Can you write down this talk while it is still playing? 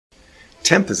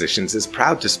TemPositions is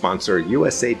proud to sponsor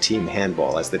USA Team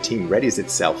Handball as the team readies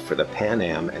itself for the Pan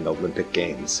Am and Olympic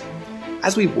Games.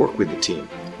 As we work with the team,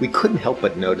 we couldn't help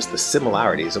but notice the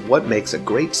similarities of what makes a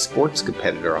great sports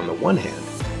competitor on the one hand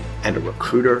and a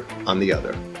recruiter on the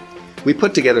other. We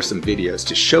put together some videos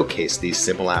to showcase these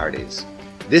similarities.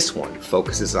 This one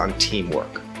focuses on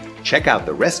teamwork. Check out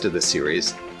the rest of the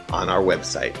series on our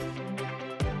website.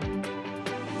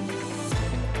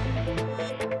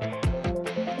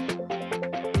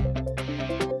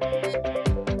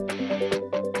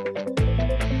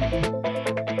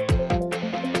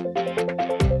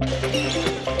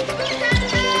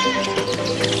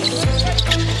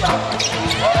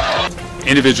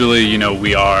 Individually,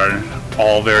 we are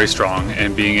all very strong,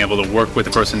 and being able to work with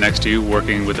the person next to you,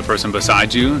 working with the person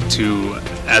beside you to,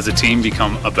 as a team,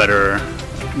 become a better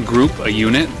group, a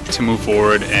unit to move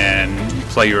forward and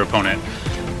play your opponent.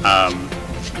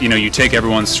 You take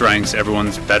everyone's strengths,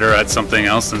 everyone's better at something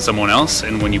else than someone else,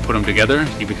 and when you put them together,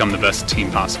 you become the best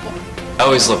team possible. I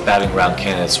always love batting around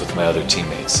candidates with my other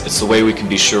teammates. It's the way we can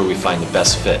be sure we find the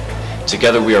best fit.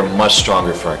 Together we are much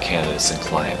stronger for our candidates and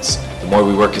clients. The more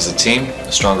we work as a team,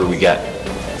 the stronger we get.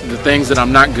 The things that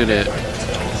I'm not good at,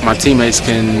 my teammates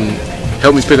can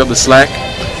help me pick up the slack,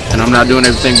 and I'm not doing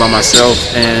everything by myself,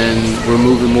 and we're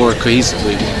moving more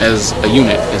cohesively as a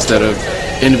unit instead of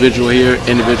individual here,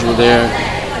 individual there,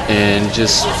 and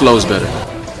just flows better.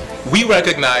 We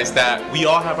recognize that we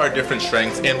all have our different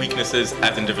strengths and weaknesses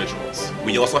as individuals.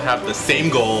 We also have the same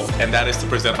goal, and that is to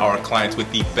present our clients with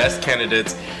the best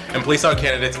candidates and place our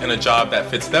candidates in a job that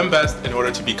fits them best in order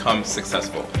to become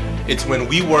successful. It's when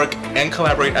we work and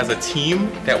collaborate as a team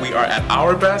that we are at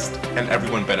our best and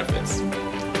everyone benefits.